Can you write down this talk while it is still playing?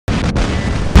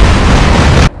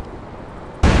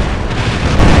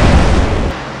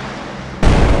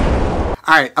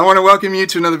Alright, I want to welcome you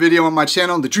to another video on my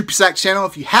channel, the Droopy channel.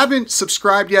 If you haven't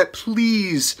subscribed yet,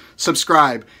 please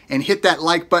subscribe and hit that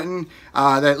like button.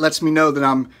 That lets me know that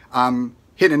I'm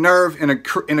hitting a nerve in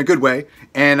a good way,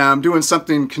 and I'm doing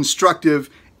something constructive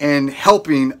and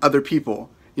helping other people.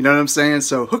 You know what I'm saying?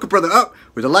 So hook a brother up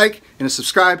with a like and a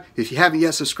subscribe if you haven't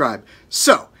yet subscribed.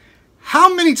 So,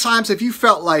 how many times have you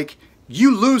felt like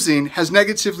you losing has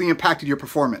negatively impacted your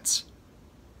performance?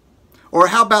 Or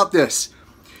how about this?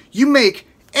 You make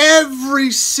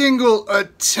every single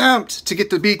attempt to get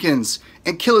the beacons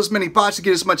and kill as many bots to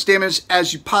get as much damage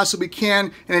as you possibly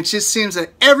can, and it just seems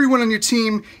that everyone on your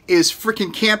team is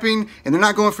freaking camping and they're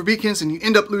not going for beacons, and you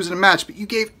end up losing a match, but you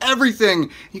gave everything.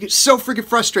 You get so freaking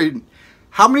frustrated.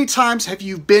 How many times have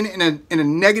you been in a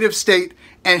negative state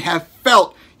and have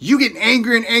felt you getting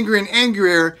angrier and angrier and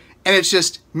angrier, and it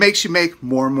just makes you make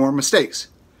more and more mistakes?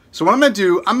 So what I'm going to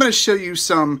do, I'm going to show you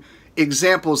some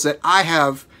examples that I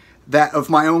have of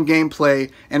my own gameplay,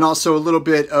 and also a little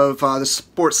bit of the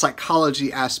sports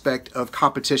psychology aspect of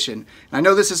competition. And I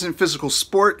know this isn't physical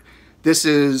sport, this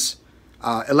is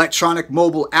electronic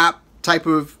mobile app type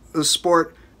of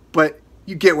sport, but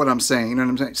you get what I'm saying, you know what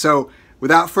I'm saying? So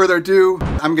without further ado,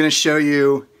 I'm going to show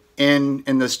you in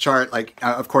this chart, like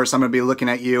of course I'm going to be looking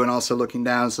at you and also looking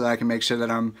down so that I can make sure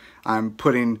that I'm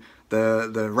putting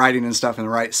the writing and stuff in the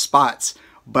right spots,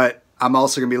 but I'm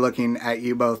also going to be looking at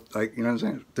you both, like, you know what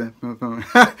I'm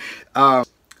saying?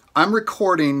 I'm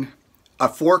recording a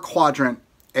 4-quadrant,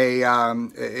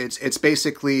 it's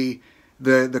basically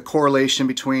the correlation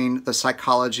between the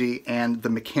psychology and the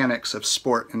mechanics of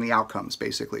sport and the outcomes,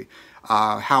 basically.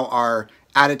 How our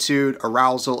attitude,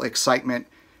 arousal, excitement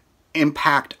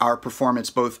impact our performance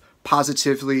both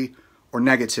positively or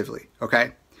negatively,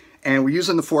 okay? And we're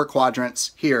using the 4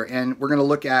 quadrants here, and we're going to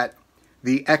look at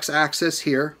the x-axis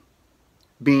here,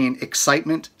 being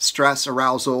excitement, stress,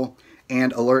 arousal,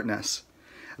 and alertness.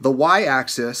 The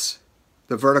y-axis,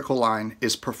 the vertical line,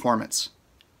 is performance,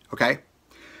 okay?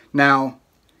 Now,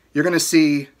 you're going to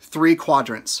see 3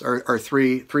 quadrants, or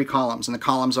three columns, and the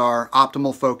columns are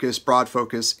optimal focus, broad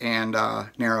focus, and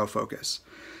narrow focus.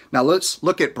 Now, let's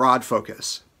look at broad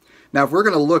focus. Now, if we're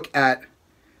going to look at,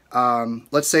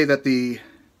 let's say that the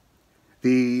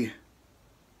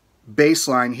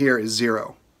baseline here is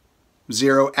 0.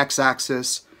 0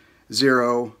 x-axis,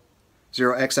 0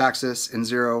 x-axis, and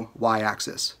 0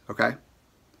 y-axis, okay?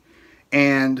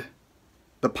 And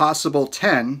the possible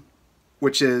 10,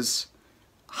 which is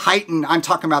heightened, I'm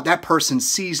talking about that person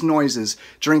sees noises,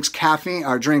 drinks caffeine,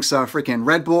 or drinks freaking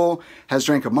Red Bull, has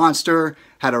drank a Monster,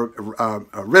 had a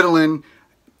Ritalin,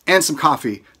 and some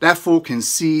coffee. That fool can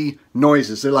see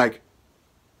noises. They're like,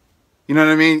 you know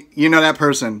what I mean? You know that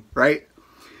person, right?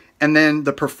 And then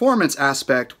the performance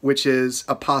aspect, which is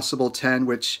a possible 10,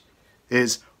 which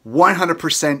is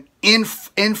 100% in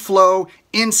flow,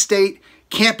 in state,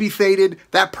 can't be faded.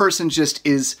 That person just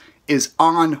is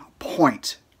on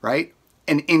point, right?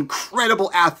 An incredible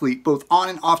athlete, both on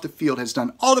and off the field, has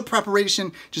done all the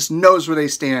preparation, just knows where they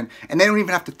stand, and they don't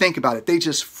even have to think about it. They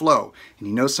just flow. And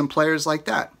you know some players like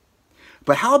that.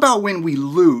 But how about when we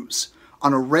lose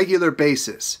on a regular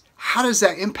basis? How does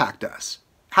that impact us?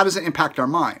 How does it impact our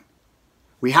mind?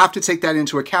 We have to take that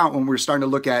into account when we're starting to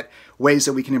look at ways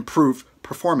that we can improve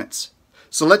performance.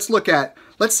 So let's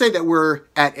say that we're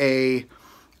at a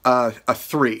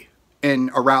 3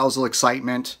 in arousal,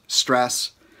 excitement,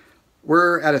 stress.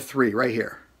 We're at a 3 right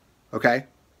here, okay?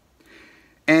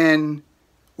 And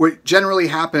what generally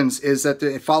happens is that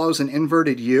it follows an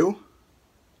inverted U.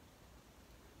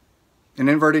 An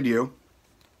inverted U.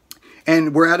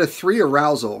 And we're at a 3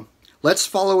 arousal. Let's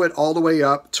follow it all the way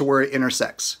up to where it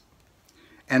intersects,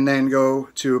 and then go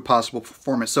to a possible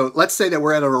performance. So let's say that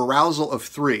we're at an arousal of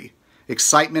 3,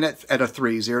 excitement at a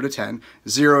 3, 0 to 10.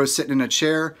 0 is sitting in a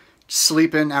chair,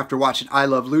 sleeping after watching I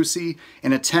Love Lucy.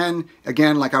 And a 10,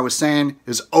 again, like I was saying,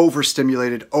 is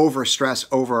overstimulated, overstressed,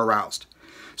 over-aroused.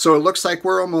 So it looks like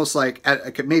we're almost like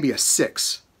at maybe a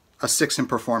 6 in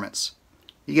performance.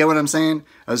 You get what I'm saying?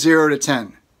 A 0 to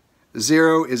 10.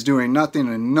 0 is doing nothing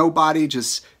and nobody,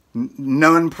 just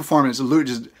none performance,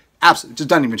 just absolutely, just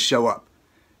doesn't even show up.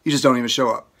 You just don't even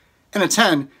show up. And a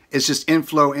 10 is just in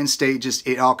flow, in state, just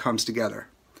it all comes together.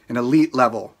 An elite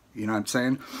level, you know what I'm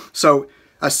saying? So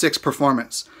a 6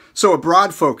 performance. So a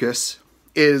broad focus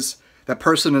is that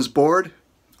person is bored,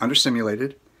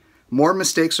 understimulated, more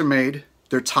mistakes are made,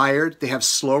 they're tired, they have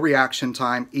slow reaction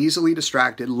time, easily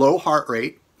distracted, low heart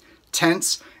rate,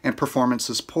 tense, and performance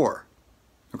is poor.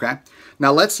 Okay?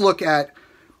 Now let's look at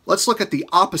the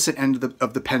opposite end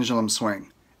of the pendulum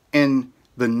swing. In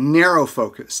the narrow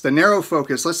focus. The narrow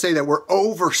focus, let's say that we're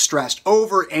overstressed,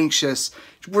 over anxious.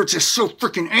 We're just so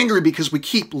freaking angry because we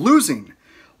keep losing.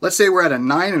 Let's say we're at a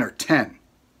 9 and a 10.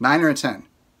 9 or a 10.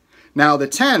 Now the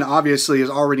 10 obviously is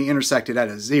already intersected at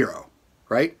a 0,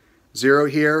 right? 0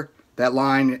 here, that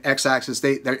line, x-axis,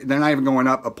 they're not even going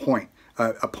up a point,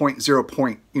 .0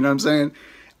 point, you know what I'm saying?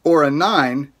 Or a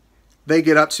 9, they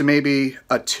get up to maybe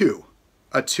a 2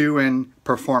 in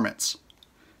performance.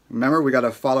 Remember, we got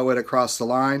to follow it across the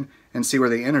line and see where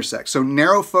they intersect. So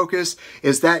narrow focus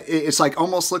is that it's like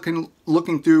almost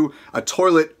looking through a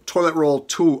toilet roll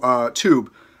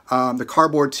tube, the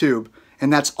cardboard tube,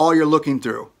 and that's all you're looking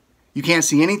through. You can't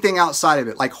see anything outside of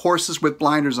it, like horses with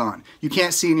blinders on. You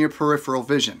can't see in your peripheral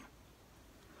vision.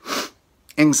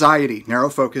 Anxiety, narrow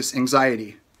focus,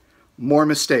 anxiety. More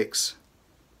mistakes.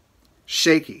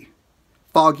 Shaky.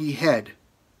 Foggy head.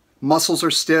 Muscles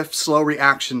are stiff, slow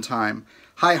reaction time.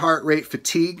 High heart rate,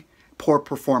 fatigue, poor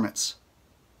performance.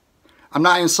 I'm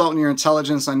not insulting your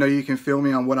intelligence. I know you can feel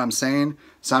me on what I'm saying,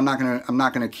 so I'm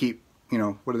not gonna keep, you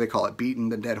know, what do they call it, beating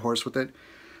the dead horse with it.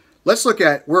 Let's look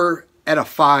at, we're at a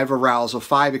 5 arousal,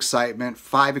 5 excitement,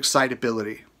 5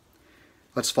 excitability.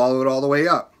 Let's follow it all the way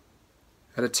up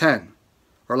at a 10.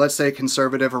 Or let's say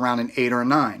conservative around an 8 or a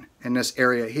 9 in this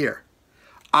area here.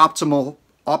 Optimal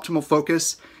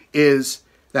focus is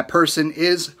that person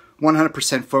is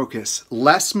 100% focus.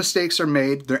 Less mistakes are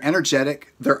made. They're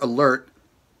energetic. They're alert.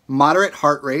 Moderate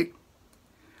heart rate.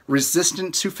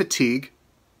 Resistant to fatigue.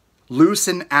 Loose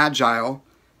and agile.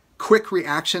 Quick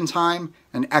reaction time.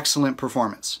 And excellent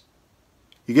performance.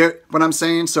 You get what I'm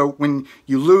saying? So when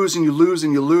you lose and you lose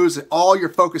and you lose, all you're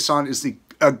focused on is the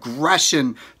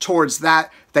aggression towards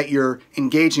that you're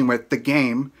engaging with, the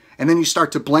game. And then you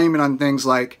start to blame it on things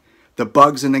like the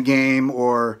bugs in the game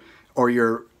or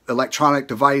your electronic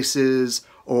devices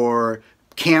or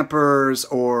campers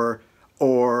or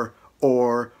and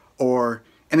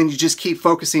then you just keep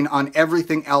focusing on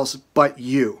everything else but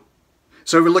you.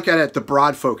 So if we look at it, the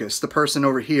broad focus, the person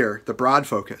over here, the broad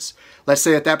focus. Let's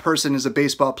say that person is a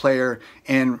baseball player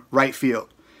in right field.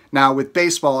 Now with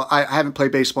baseball, I haven't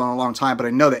played baseball in a long time, but I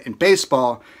know that in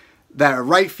baseball, that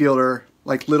right fielder,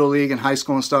 like Little League and high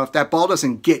school and stuff, that ball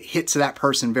doesn't get hit to that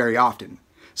person very often.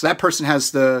 So that person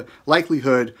has the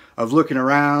likelihood of looking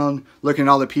around, looking at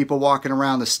all the people walking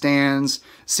around the stands,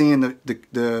 seeing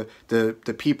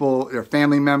the people, their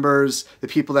family members, the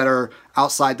people that are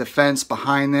outside the fence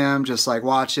behind them, just like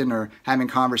watching or having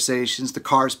conversations, the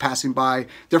cars passing by.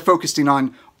 They're focusing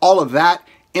on all of that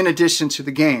in addition to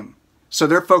the game. So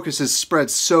their focus is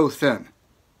spread so thin.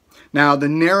 Now the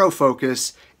narrow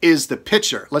focus is the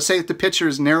pitcher. Let's say that the pitcher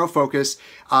is narrow focus,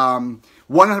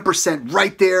 100%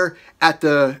 right there at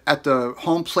the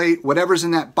home plate, whatever's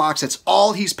in that box, that's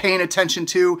all he's paying attention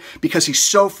to because he's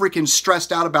so freaking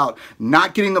stressed out about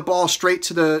not getting the ball straight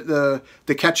to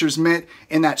the catcher's mitt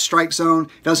in that strike zone.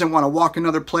 He doesn't want to walk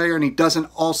another player, and he doesn't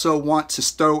also want to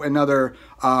throw another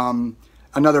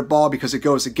ball because it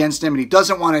goes against him, and he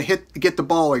doesn't want to get the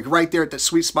ball like right there at the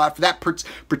sweet spot for that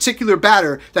particular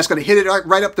batter that's going to hit it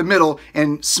right up the middle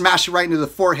and smash it right into the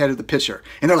forehead of the pitcher.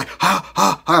 And they're like, ha,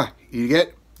 ha, ha. You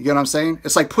get what I'm saying?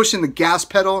 It's like pushing the gas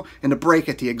pedal and the brake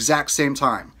at the exact same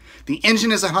time. The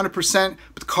engine is 100%,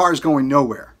 but the car is going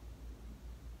nowhere.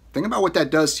 Think about what that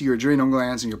does to your adrenal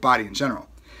glands and your body in general.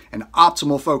 And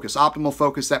optimal focus,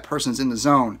 that person's in the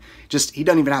zone. Just, he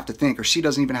doesn't even have to think, or she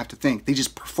doesn't even have to think. They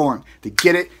just perform. They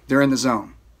get it, they're in the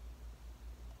zone.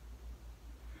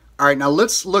 All right, now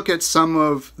let's look at some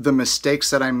of the mistakes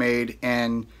that I made,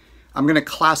 and I'm going to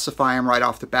classify them right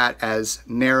off the bat as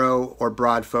narrow or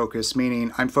broad focus,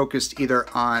 meaning I'm focused either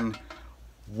on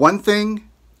one thing,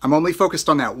 I'm only focused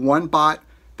on that one bot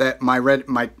that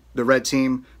the red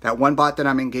team, that one bot that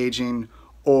I'm engaging,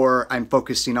 or I'm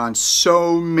focusing on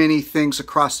so many things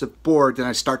across the board that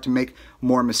I start to make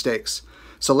more mistakes.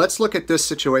 So let's look at this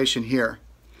situation here.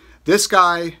 This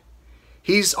guy,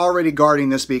 he's already guarding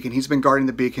this beacon. He's been guarding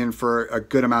the beacon for a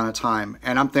good amount of time.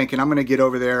 And I'm thinking I'm going to get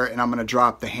over there and I'm going to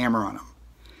drop the hammer on him.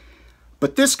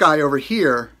 But this guy over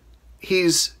here,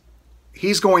 he's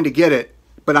going to get it,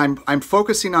 but I'm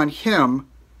focusing on him.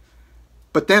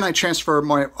 But then I transfer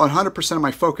my 100% of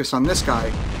my focus on this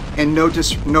guy and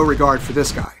no regard for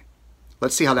this guy.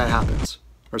 Let's see how that happens,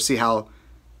 or see how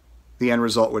the end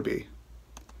result would be.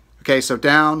 Okay, so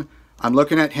down, I'm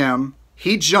looking at him.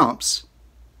 He jumps,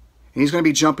 and he's going to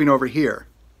be jumping over here.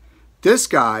 This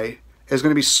guy is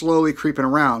going to be slowly creeping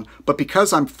around, but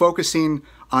because I'm focusing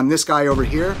on this guy over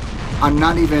here, I'm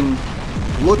not even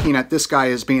looking at this guy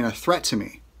as being a threat to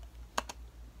me.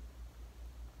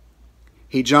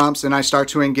 He jumps, and I start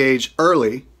to engage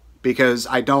early because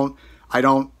I don't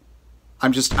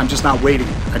I'm just not waiting.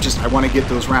 I want to get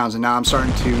those rounds, and now I'm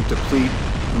starting to deplete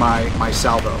my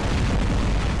salvo.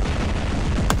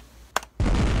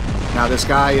 Now this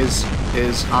guy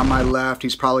is on my left.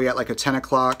 He's probably at like a 10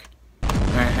 o'clock,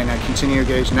 and I continue to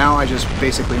engage. Now I just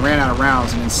basically ran out of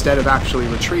rounds, and instead of actually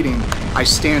retreating, I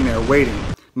stand there waiting.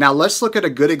 Now let's look at a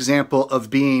good example of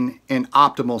being in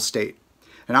optimal state.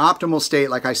 An optimal state,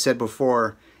 like I said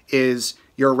before, is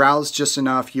you're aroused just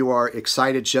enough, you are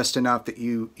excited just enough that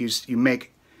you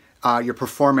make your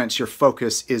performance, your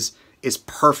focus is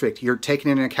perfect. You're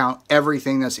taking into account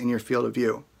everything that's in your field of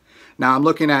view. Now I'm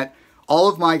looking at all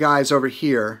of my guys over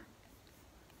here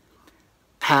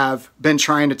have been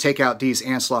trying to take out these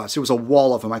Ancelots. It was a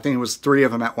wall of them. I think it was 3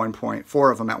 of them at one point,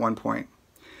 4 of them at one point.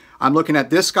 I'm looking at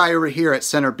this guy over here at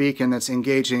center beacon that's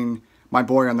engaging my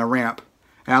boy on the ramp.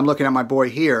 And I'm looking at my boy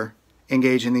here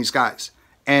engaging these guys.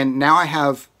 And now I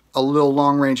have a little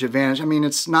long range advantage. I mean,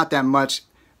 it's not that much,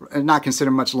 not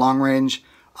considered much long range.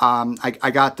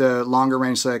 I got the longer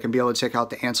range so that I can be able to take out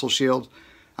the Ansel shield.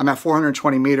 I'm at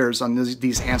 420 meters on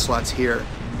these Ancelots here,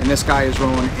 and this guy is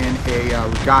rolling in a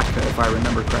Regatta, if I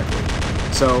remember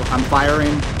correctly. So I'm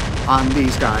firing on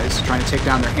these guys, trying to take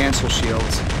down their Ansel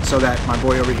shields so that my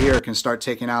boy over here can start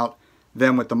taking out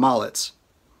them with the Mollets.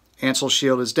 Ansel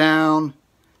shield is down.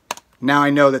 Now I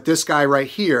know that this guy right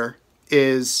here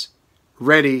is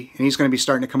ready, and he's going to be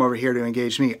starting to come over here to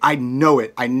engage me. I know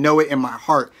it. I know it in my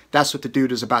heart. That's what the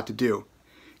dude is about to do.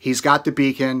 He's got the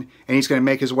beacon, and he's going to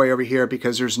make his way over here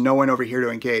because there's no one over here to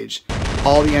engage.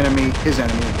 All the enemy, his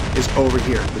enemy, is over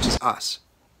here, which is us.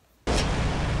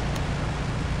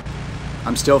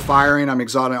 I'm still firing. I'm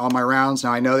exhausting all my rounds.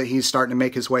 Now I know that he's starting to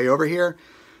make his way over here.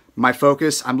 My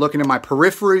focus, I'm looking at my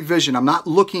periphery vision. I'm not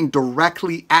looking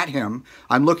directly at him.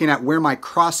 I'm looking at where my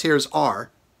crosshairs are,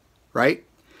 right?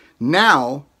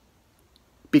 Now,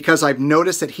 because I've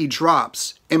noticed that he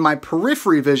drops, in my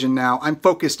periphery vision now, I'm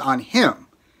focused on him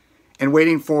and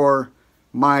waiting for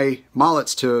my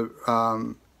Mollets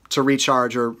to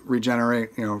recharge or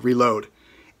regenerate, reload.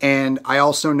 And I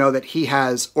also know that he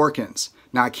has Orkans.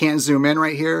 Now I can't zoom in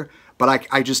right here, but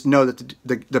I just know that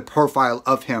the profile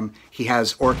of him, he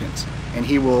has Orkans, and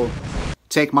he will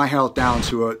take my health down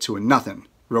to a nothing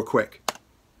real quick.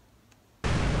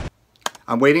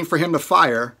 I'm waiting for him to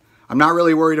fire. I'm not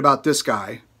really worried about this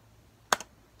guy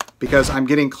because I'm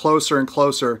getting closer and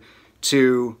closer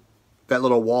to that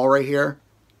little wall right here.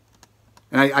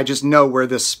 And I just know where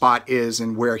this spot is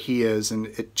and where he is,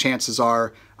 and chances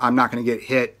are I'm not going to get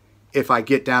hit if I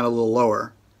get down a little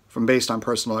lower from based on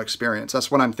personal experience.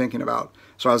 That's what I'm thinking about.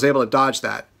 So I was able to dodge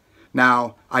that.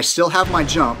 Now, I still have my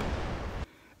jump.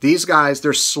 These guys,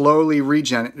 they're slowly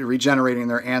regenerating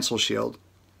their Ansel shield.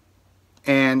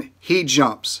 And he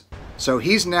jumps. So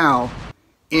he's now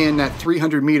in that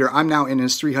 300 meter. I'm now in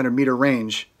his 300 meter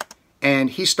range. And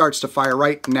he starts to fire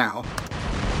right now.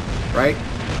 Right?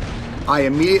 I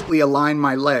immediately align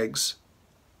my legs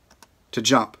to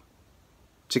jump,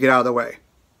 to get out of the way.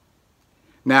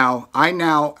 Now, I'm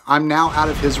now out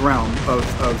of his realm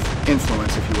of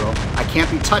influence, if you will. I can't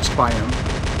be touched by him,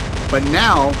 but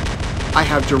now I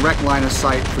have direct line of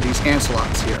sight for these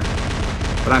Ancelots here.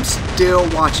 But I'm still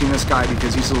watching this guy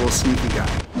because he's a little sneaky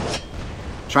guy.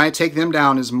 Trying to take them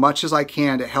down as much as I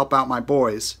can to help out my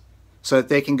boys so that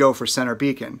they can go for center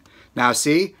beacon. Now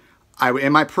see,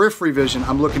 in my periphery vision,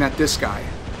 I'm looking at this guy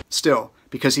still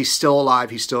because he's still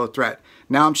alive, he's still a threat.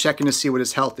 Now I'm checking to see what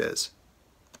his health is.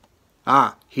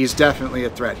 Ah, he's definitely a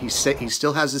threat. He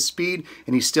still has his speed,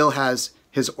 and he still has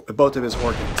both of his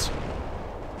organs.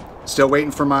 Still waiting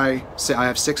for I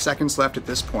have 6 seconds left at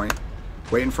this point.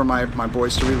 Waiting for my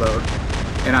boys to reload.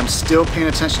 And I'm still paying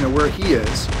attention to where he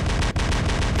is,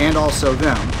 and also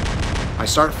them. I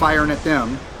start firing at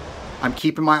them. I'm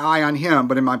keeping my eye on him,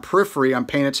 but in my periphery, I'm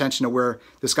paying attention to where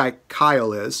this guy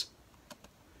Kyle is.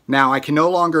 Now, I can no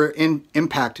longer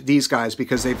impact these guys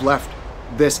because they've left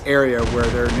this area where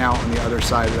they're now on the other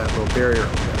side of that little barrier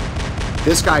over there.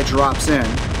 This guy drops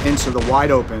into the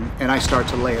wide open, and I start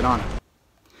to lay it on him.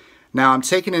 Now I'm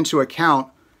taking into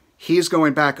account he's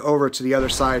going back over to the other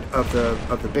side of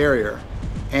the barrier,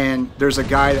 and there's a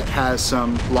guy that has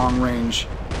some long range.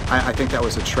 I think that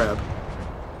was a Treb.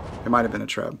 It might have been a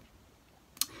Treb.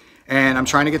 And I'm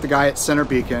trying to get the guy at center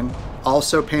beacon,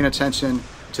 also paying attention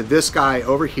to this guy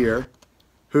over here,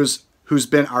 who's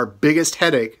been our biggest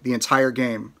headache the entire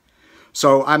game.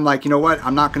 So I'm like, you know what?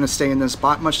 I'm not going to stay in this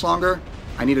spot much longer.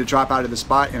 I need to drop out of the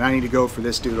spot, and I need to go for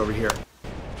this dude over here.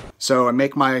 So I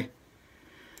make my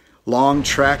long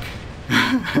trek.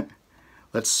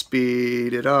 Let's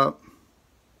speed it up.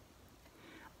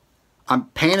 I'm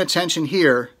paying attention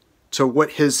here to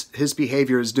what his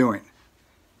behavior is doing.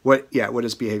 What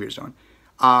his behavior is doing.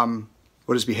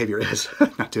 what his behavior is,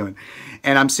 not doing.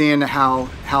 And I'm seeing how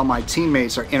my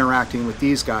teammates are interacting with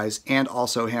these guys and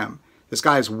also him. This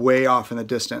guy is way off in the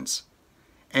distance.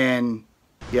 And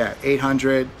yeah,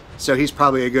 800. So he's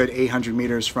probably a good 800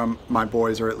 meters from my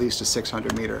boys, or at least a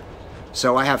 600 meter.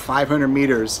 So I have 500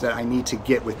 meters that I need to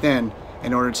get within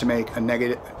in order to make a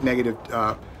negative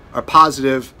or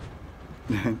positive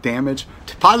damage.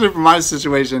 Positive for my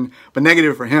situation, but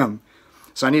negative for him.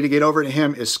 So I need to get over to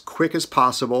him as quick as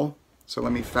possible. So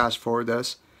let me fast forward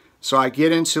this. So I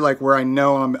get into like where I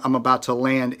know I'm about to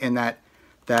land in that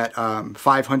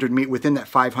 500 meter, within that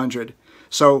 500.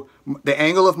 So the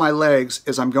angle of my legs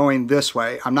is I'm going this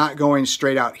way. I'm not going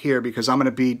straight out here because I'm going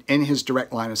to be in his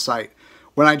direct line of sight.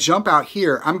 When I jump out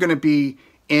here, I'm going to be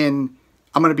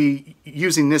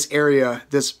using this area,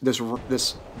 this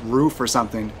roof or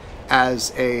something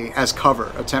as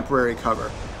cover, a temporary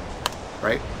cover,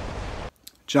 right?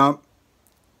 Jump,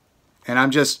 and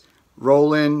I'm just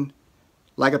rolling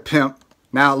like a pimp.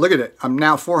 Now look at it. I'm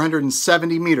now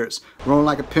 470 meters, rolling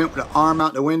like a pimp with the arm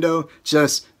out the window,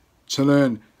 just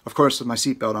chilling, of course with my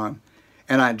seatbelt on.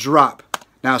 And I drop.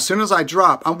 Now as soon as I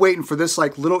drop, I'm waiting for this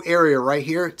like little area right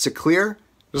here to clear.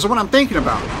 This is what I'm thinking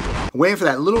about. I'm waiting for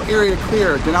that little area to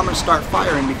clear, then I'm going to start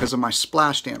firing because of my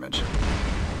splash damage.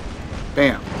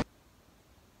 Bam.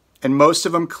 And most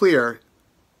of them clear.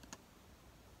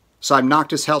 So I've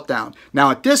knocked his health down.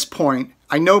 Now at this point,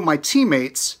 I know my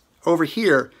teammates over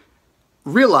here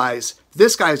realize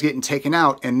this guy's getting taken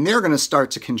out, and they're going to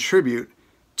start to contribute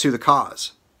to the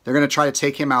cause. They're going to try to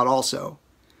take him out also.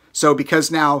 So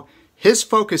because now his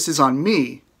focus is on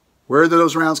me, where do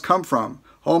those rounds come from?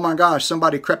 Oh my gosh,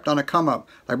 somebody crept on a come up,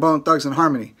 like Bone Thugs and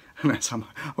Harmony. I'm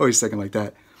always thinking like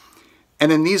that.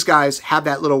 And then these guys have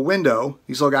that little window,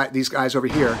 these guys over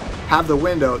here, have the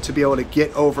window to be able to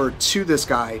get over to this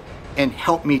guy and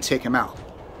help me take him out.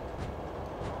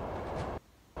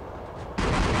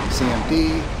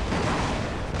 CMD,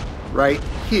 right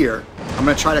here. I'm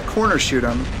going to try to corner shoot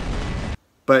him,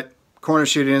 but corner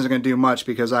shooting isn't going to do much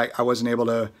because I wasn't able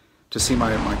to see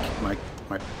my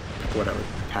whatever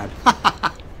pad.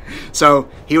 So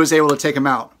he was able to take him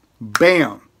out.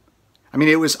 Bam. I mean,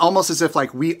 it was almost as if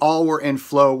like we all were in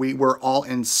flow. We were all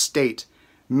in state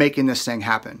making this thing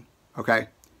happen. Okay.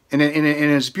 And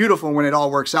it's beautiful when it all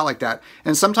works out like that.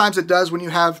 And sometimes it does when you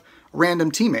have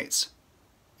random teammates.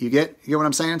 You get what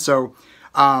I'm saying? So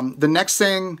the next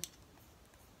thing.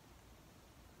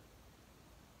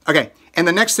 Okay. And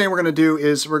the next thing we're going to do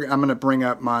is I'm going to bring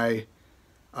up my,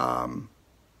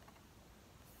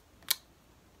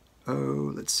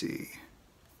 let's see.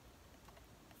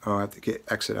 Oh, I have to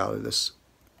exit out of this.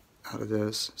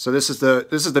 So this is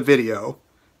the video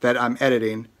that I'm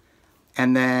editing.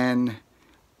 And then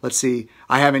let's see.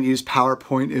 I haven't used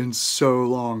PowerPoint in so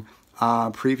long.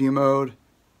 Preview mode,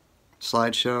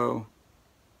 slideshow.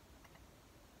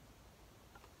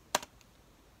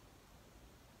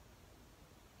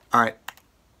 All right.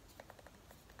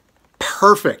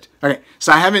 Perfect. Okay.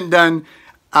 So I haven't done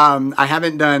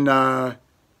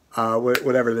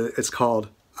whatever it's called.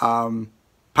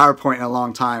 PowerPoint in a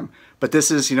long time, but this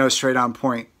is, straight on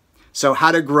point. So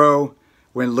how to grow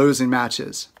when losing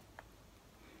matches.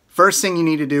 First thing you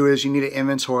need to do is you need to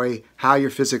inventory how you're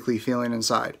physically feeling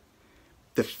inside.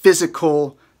 The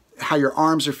physical, how your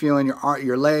arms are feeling,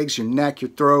 your legs, your neck,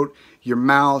 your throat, your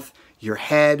mouth, your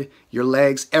head, your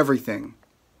legs, everything.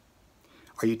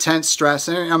 Are you tense, stressed?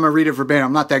 And I'm going to read it verbatim.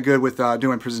 I'm not that good with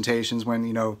doing presentations when,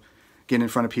 getting in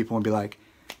front of people and be like,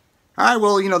 all right,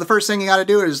 well, the first thing you got to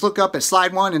do is look up at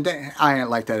slide 1, and I ain't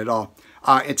like that at all.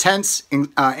 Intense,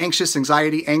 anxious,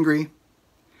 anxiety, angry.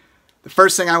 The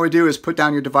first thing I would do is put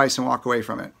down your device and walk away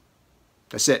from it.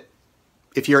 That's it.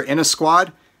 If you're in a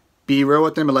squad, be real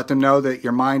with them and let them know that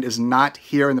your mind is not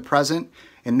here in the present,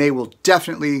 and they will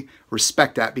definitely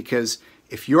respect that, because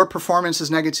if your performance is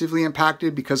negatively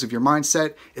impacted because of your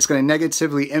mindset, it's going to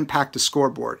negatively impact the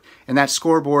scoreboard. And that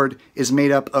scoreboard is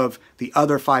made up of the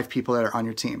other 5 people that are on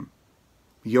your team.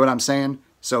 You get what I'm saying?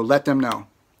 So let them know.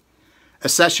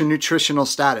 Assess your nutritional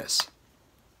status.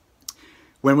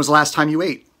 When was the last time you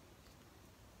ate?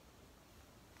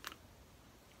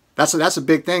 That's a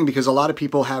big thing, because a lot of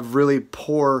people have really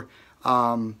poor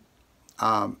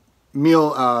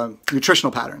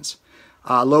nutritional patterns.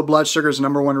 Low blood sugar is the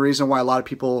 #1 reason why a lot of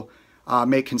people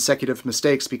make consecutive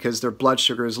mistakes, because their blood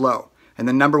sugar is low. And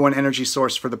the #1 energy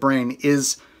source for the brain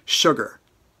is sugar.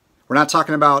 We're not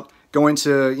talking about going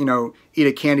to, eat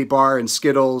a candy bar and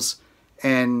Skittles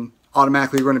and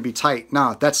automatically you're going to be tight.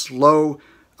 No, that's low,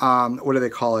 what do they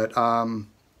call it?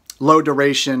 Low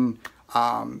duration.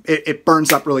 It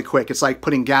burns up really quick. It's like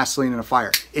putting gasoline in a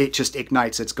fire. It just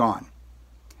ignites. It's gone.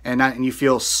 and you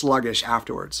feel sluggish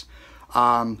afterwards.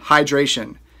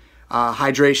 Hydration.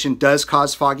 Hydration does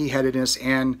cause foggy headedness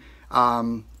and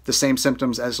the same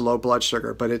symptoms as low blood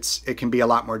sugar, but it can be a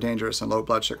lot more dangerous than low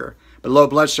blood sugar. But low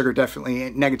blood sugar definitely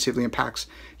negatively impacts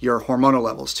your hormonal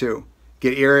levels too.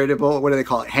 Get irritable, what do they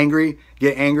call it? Hangry?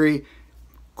 Get angry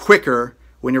quicker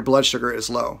when your blood sugar is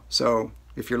low. So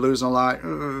if you're losing a lot,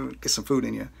 get some food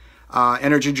in you.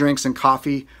 Energy drinks and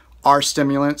coffee are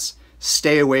stimulants.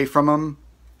 Stay away from them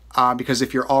because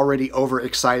if you're already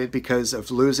overexcited because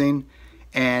of losing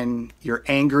and you're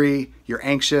angry, you're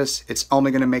anxious, it's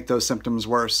only going to make those symptoms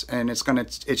worse, and it's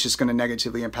just going to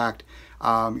negatively impact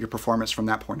your performance from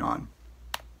that point on.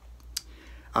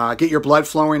 Get your blood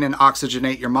flowing and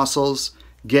oxygenate your muscles.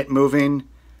 Get moving.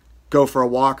 Go for a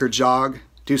walk or jog.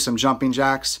 Do some jumping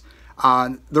jacks.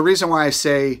 The reason why I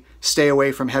say stay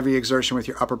away from heavy exertion with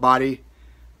your upper body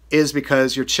is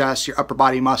because your chest, your upper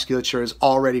body musculature is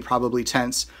already probably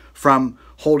tense from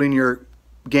holding your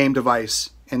game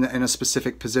device in a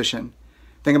specific position.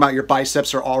 Think about your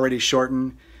biceps are already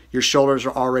shortened. Your shoulders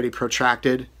are already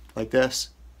protracted like this.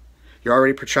 You're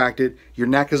already protracted. Your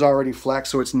neck is already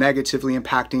flexed, so it's negatively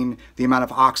impacting the amount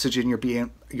of oxygen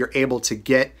you're able to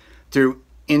get through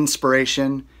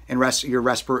inspiration and your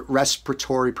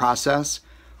respiratory process.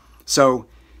 So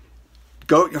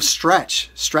stretch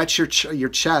your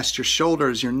chest, your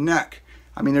shoulders, your neck.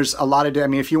 I mean, there's a lot of. I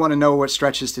mean, if you want to know what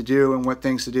stretches to do and what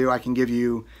things to do, I can give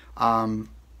you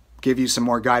some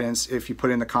more guidance if you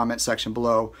put in the comment section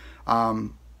below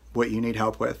what you need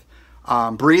help with.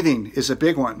 Breathing is a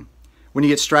big one. When you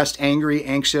get stressed, angry,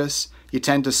 anxious, you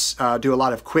tend to do a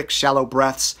lot of quick, shallow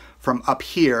breaths from up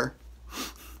here.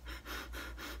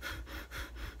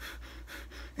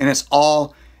 And it's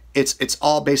all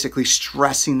basically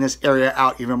stressing this area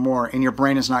out even more, and your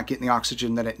brain is not getting the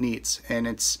oxygen that it needs, and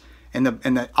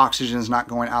the oxygen is not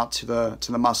going out to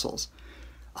the muscles.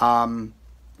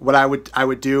 What I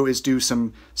would do is do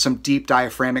some deep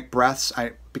diaphragmatic breaths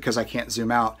because I can't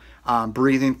zoom out.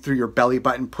 Breathing through your belly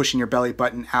button, pushing your belly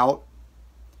button out,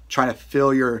 trying to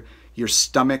fill your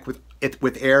stomach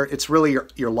with air. It's really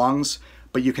your lungs,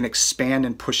 but you can expand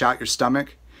and push out your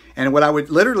stomach. And what I would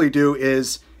literally do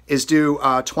is do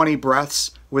 20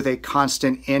 breaths with a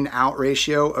constant in-out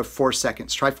ratio of 4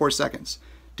 seconds. Try 4 seconds.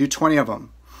 Do 20 of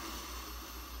them.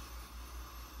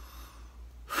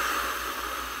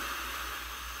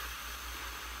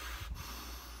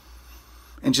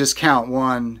 And just count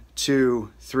 1,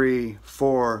 2, 3,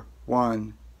 4,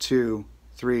 1, 2,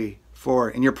 3, 4.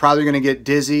 And you're probably going to get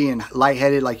dizzy and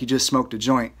lightheaded like you just smoked a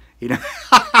joint. You know,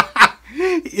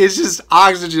 it's just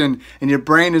oxygen, and your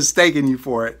brain is thanking you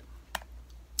for it.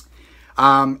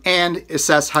 And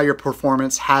assess how your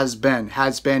performance has been.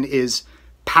 Has been is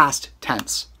past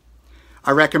tense.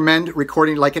 I recommend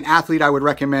recording, like an athlete, I would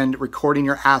recommend recording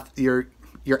your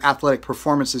athletic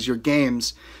performances, your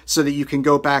games, so that you can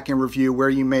go back and review where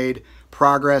you made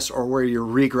progress or where you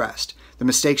regressed, the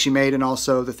mistakes you made, and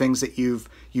also the things that you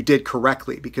did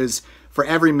correctly. Because for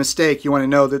every mistake, you want to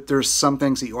know that there's some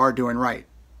things that you are doing right.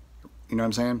 You know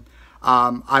what I'm saying?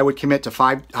 I would commit to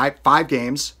five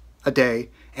games a day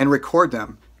and record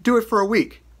them. Do it for a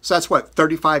week. So that's what,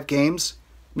 35 games?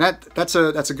 That's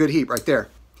a good heap right there.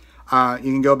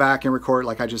 You can go back and record,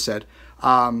 like I just said.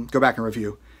 Go back and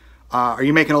review. Are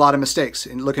you making a lot of mistakes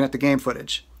in looking at the game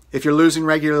footage? If you're losing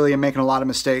regularly and making a lot of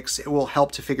mistakes, it will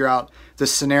help to figure out the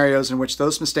scenarios in which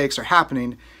those mistakes are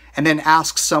happening, and then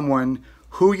ask someone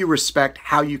who you respect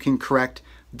how you can correct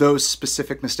those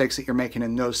specific mistakes that you're making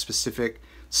in those specific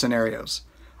scenarios.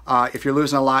 If you're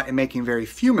losing a lot and making very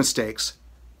few mistakes,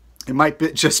 it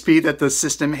might just be that the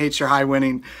system hates your high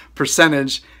winning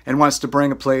percentage and wants to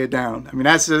bring a player down. I mean,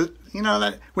 that's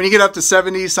that when you get up to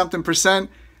 70-something%,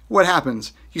 what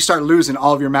happens? You start losing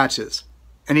all of your matches,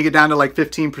 and you get down to like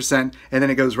 15%, and then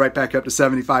it goes right back up to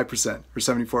 75% or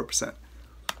 74%.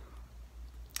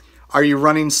 Are you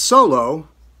running solo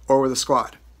or with a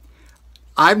squad?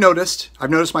 I've noticed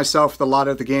myself with a lot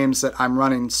of the games that I'm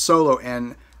running solo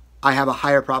in, I have a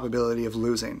higher probability of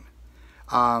losing.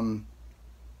 And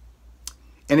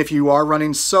if you are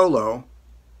running solo,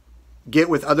 get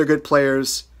with other good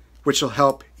players, which will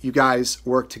help you guys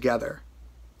work together.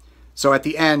 So at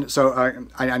the end,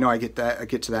 I know I get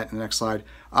to that in the next slide.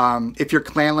 If you're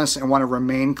clanless and want to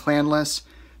remain clanless,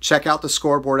 check out the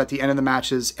scoreboard at the end of the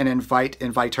matches and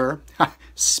inviter,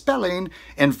 spelling,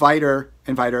 inviter,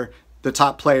 the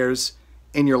top players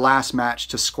in your last match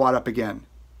to squad up again.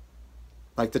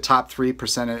 Like the top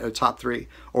 3% or top 3.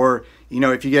 Or,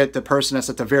 if you get the person that's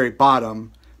at the very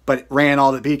bottom, but ran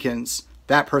all the beacons,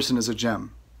 that person is a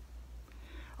gem.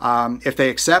 If they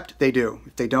accept, they do.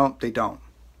 If they don't, they don't.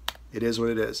 It is what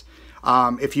it is.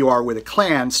 If you are with a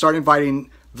clan, start inviting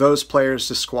those players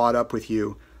to squad up with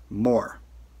you more.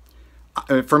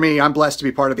 For me, I'm blessed to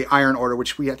be part of the Iron Order,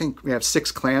 which I think we have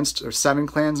 6 clans or 7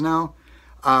 clans now.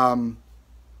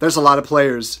 There's a lot of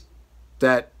players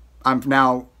that I'm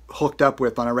now hooked up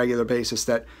with on a regular basis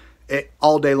that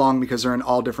all day long, because they're in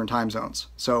all different time zones.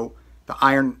 So the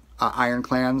Iron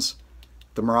clans,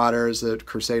 the Marauders, the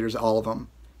Crusaders, all of them.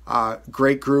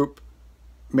 Great group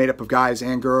made up of guys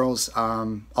and girls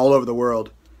all over the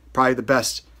world. Probably the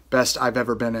best I've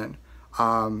ever been in.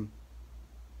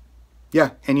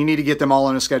 Yeah, and you need to get them all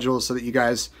on a schedule so that you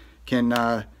guys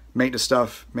can make the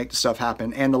stuff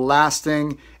happen. And the last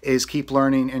thing is keep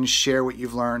learning and share what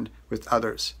you've learned with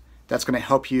others. That's going to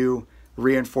help you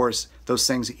reinforce those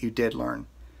things that you did learn.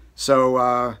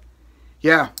 So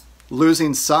yeah,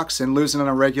 losing sucks, and losing on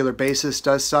a regular basis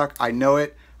does suck. I know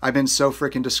it. I've been so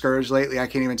freaking discouraged lately, I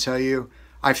can't even tell you.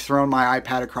 I've thrown my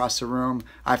iPad across the room.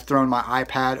 I've thrown my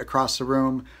iPad across the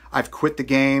room. I've quit the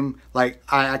game. Like,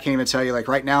 I can't even tell you. Like,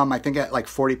 right now, I think at like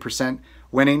 40%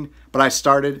 winning. But I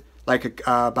started like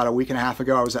about a week and a half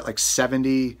ago. I was at like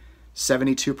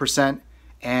 72%.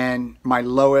 And my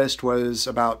lowest was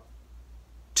about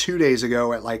 2 days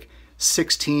ago at like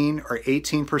 16 or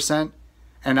 18%.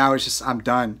 And I was just, I'm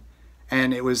done.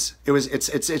 And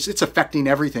it's affecting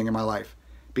everything in my life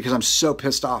because I'm so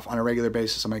pissed off on a regular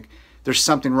basis. I'm like, there's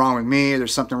something wrong with me.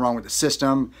 There's something wrong with the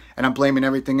system. And I'm blaming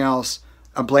everything else.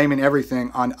 I'm blaming everything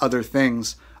on other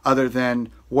things other than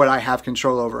what I have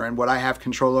control over. And what I have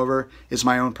control over is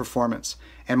my own performance.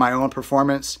 And my own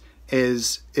performance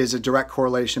is a direct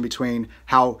correlation between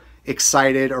how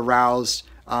excited, aroused,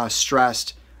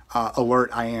 stressed, alert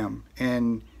I am.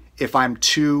 And if I'm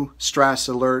too stressed,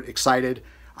 alert, excited,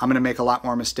 I'm going to make a lot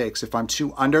more mistakes. If I'm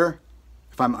under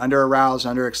aroused,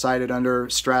 under excited, under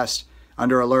stressed,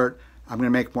 under alert, I'm going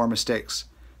to make more mistakes.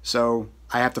 So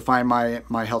I have to find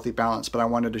my healthy balance. But I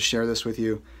wanted to share this with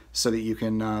you so that you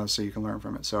can learn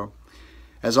from it. So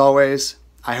as always,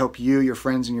 I hope you, your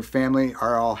friends, and your family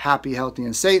are all happy, healthy,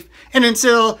 and safe. And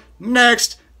until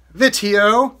next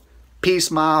video, peace,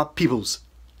 my peoples.